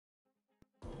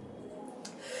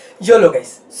YOLO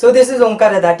guys, so this is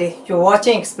Omkar Adate. You're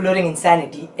watching Exploring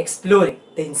Insanity, exploring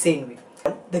the insane way,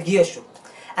 the gear show.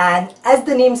 And as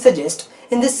the name suggests,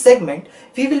 in this segment,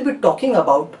 we will be talking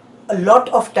about a lot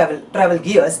of travel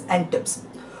gears and tips.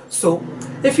 So,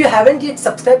 if you haven't yet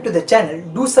subscribed to the channel,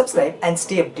 do subscribe and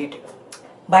stay updated.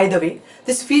 By the way,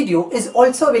 this video is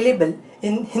also available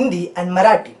in Hindi and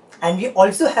Marathi, and we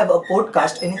also have a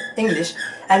podcast in English,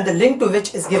 and the link to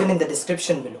which is given in the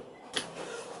description below.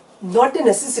 Not a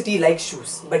necessity like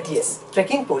shoes, but yes,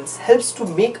 trekking poles helps to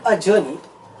make our journey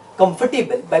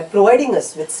comfortable by providing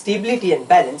us with stability and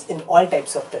balance in all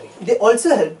types of terrain. They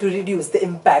also help to reduce the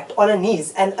impact on our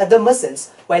knees and other muscles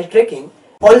while trekking,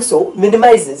 also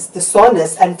minimizes the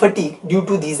soreness and fatigue due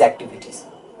to these activities.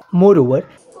 Moreover,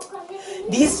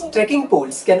 these trekking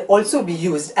poles can also be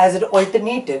used as an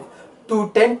alternative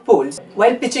to tent poles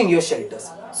while pitching your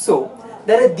shelters. So,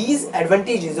 there are these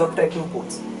advantages of trekking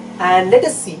poles. And let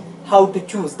us see how to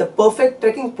choose the perfect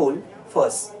trekking pole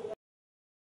first.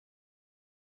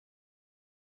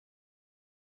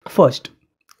 First,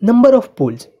 number of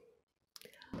poles.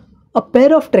 A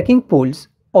pair of trekking poles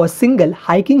or single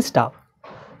hiking staff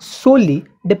solely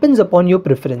depends upon your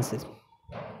preferences.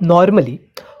 Normally,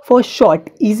 for a short,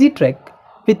 easy trek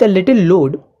with a little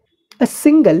load, a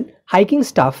single hiking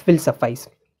staff will suffice.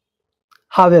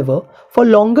 However, for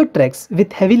longer treks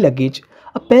with heavy luggage,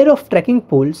 a pair of trekking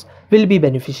poles will be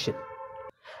beneficial.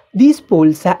 These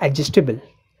poles are adjustable,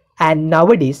 and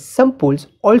nowadays some poles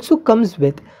also comes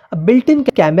with a built-in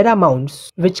camera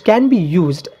mounts which can be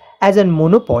used as a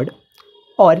monopod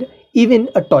or even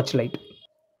a torchlight.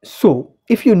 So,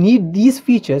 if you need these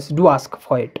features, do ask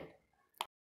for it.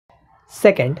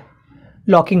 Second,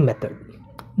 locking method.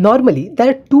 Normally,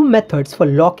 there are two methods for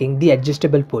locking the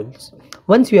adjustable poles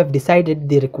once you have decided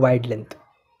the required length.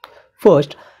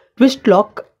 First, twist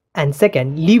lock, and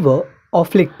second, lever or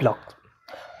flick lock.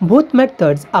 Both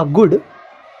methods are good.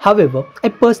 However, I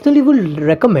personally would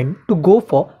recommend to go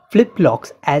for flip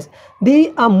locks as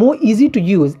they are more easy to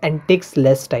use and takes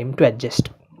less time to adjust.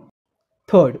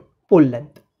 Third, pole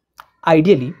length.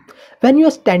 Ideally, when you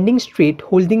are standing straight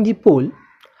holding the pole,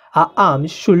 our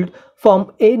arms should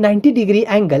form a 90-degree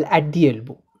angle at the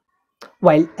elbow.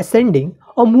 While ascending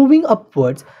or moving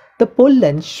upwards, the pole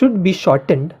length should be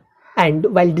shortened, and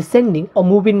while descending or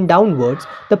moving downwards,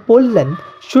 the pole length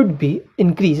should be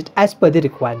increased as per the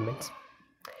requirements.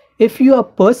 If you are a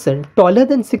person taller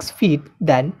than 6 feet,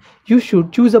 then you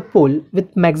should choose a pole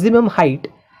with maximum height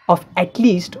of at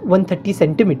least 130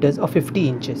 centimeters or 50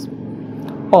 inches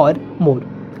or more.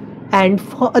 And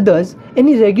for others,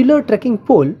 any regular trekking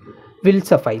pole will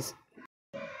suffice.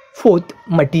 Fourth,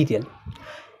 material.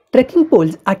 Trekking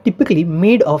poles are typically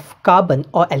made of carbon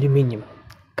or aluminium.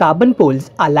 Carbon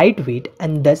poles are lightweight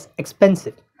and thus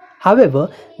expensive. However,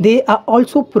 they are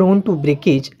also prone to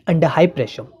breakage under high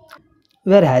pressure.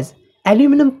 Whereas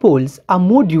aluminum poles are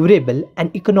more durable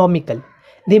and economical.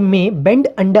 They may bend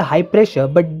under high pressure,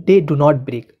 but they do not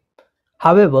break.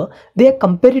 However, they are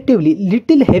comparatively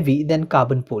little heavy than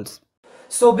carbon poles.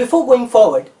 So before going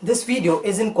forward, this video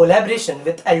is in collaboration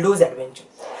with ALDO'S Adventure.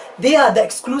 They are the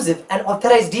exclusive and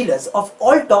authorized dealers of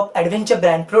all top adventure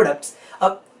brand products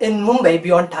in Mumbai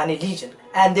beyond Thane region,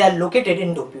 and they are located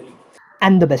in Dombivli.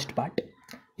 And the best part,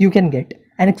 you can get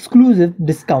an exclusive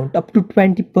discount up to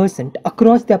 20%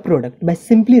 across their product by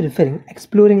simply referring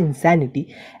Exploring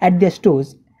Insanity at their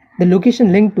stores, the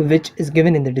location link to which is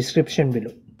given in the description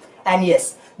below. And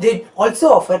yes, they also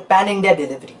offer pan-India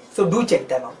delivery, so do check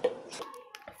them out.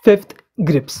 Fifth,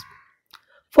 grips.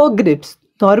 For grips,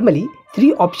 normally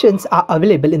 3 options are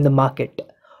available in the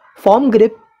market: foam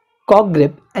grip, cork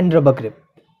grip, and rubber grip.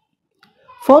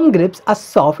 Foam grips are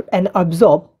soft and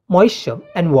absorb moisture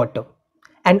and water,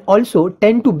 and also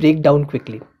tend to break down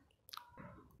quickly.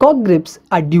 Cork grips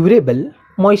are durable,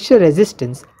 moisture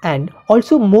resistant, and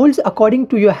also molds according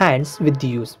to your hands with the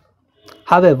use.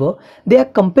 However, they are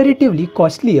comparatively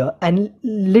costlier and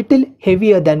little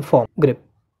heavier than foam grip.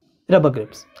 Rubber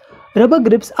grips. Rubber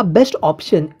grips are best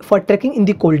option for trekking in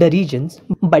the colder regions,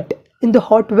 but in the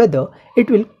hot weather,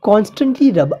 it will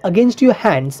constantly rub against your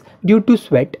hands due to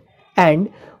sweat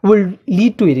and will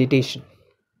lead to irritation.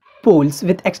 Poles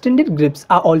with extended grips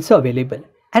are also available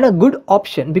and a good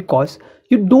option because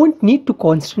you don't need to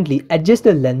constantly adjust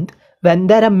the length when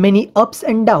there are many ups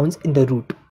and downs in the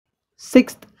route.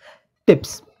 Sixth,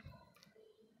 tips.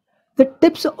 The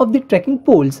tips of the trekking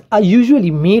poles are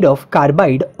usually made of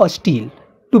carbide or steel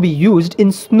to be used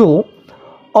in snow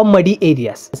or muddy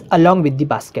areas along with the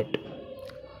basket.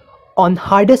 On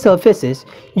harder surfaces,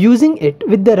 using it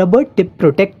with the rubber tip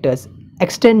protectors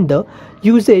extend the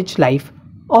usage life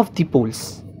of the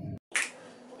poles.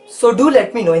 So do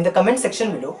let me know in the comment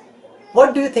section below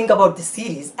What do you think about this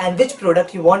series and which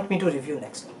product you want me to review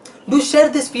next? Do share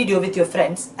this video with your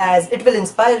friends as it will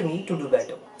inspire me to do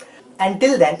better.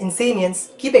 Until then, Insanians,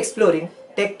 keep exploring,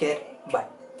 take care, bye.